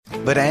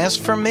But as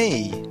for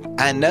me,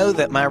 I know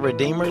that my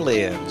Redeemer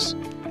lives,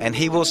 and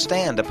he will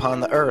stand upon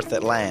the earth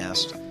at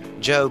last.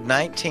 Job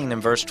 19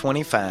 and verse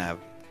 25.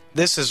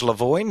 This is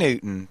LaVoy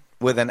Newton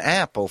with an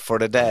apple for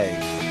today.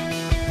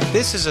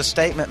 This is a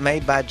statement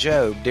made by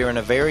Job during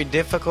a very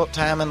difficult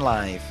time in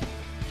life.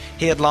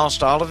 He had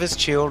lost all of his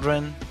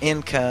children,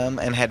 income,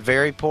 and had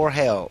very poor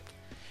health.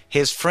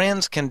 His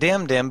friends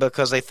condemned him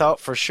because they thought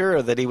for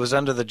sure that he was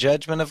under the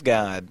judgment of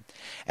God.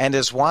 And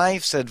his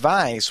wife's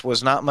advice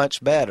was not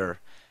much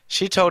better.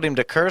 She told him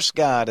to curse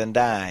God and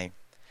die.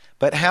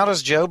 But how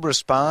does Job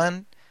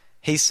respond?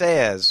 He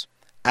says,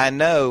 I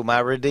know my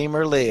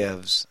Redeemer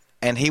lives,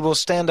 and he will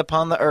stand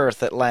upon the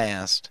earth at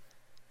last.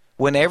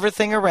 When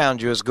everything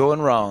around you is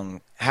going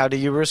wrong, how do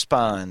you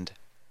respond?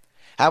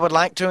 I would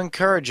like to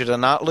encourage you to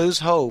not lose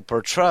hope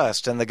or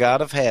trust in the God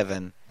of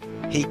heaven.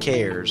 He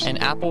cares. An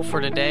Apple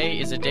for Today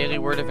is a daily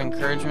word of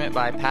encouragement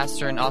by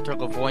pastor and author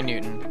LaVoy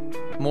Newton.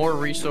 More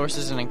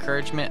resources and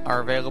encouragement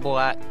are available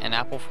at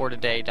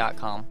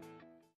anapplefortoday.com.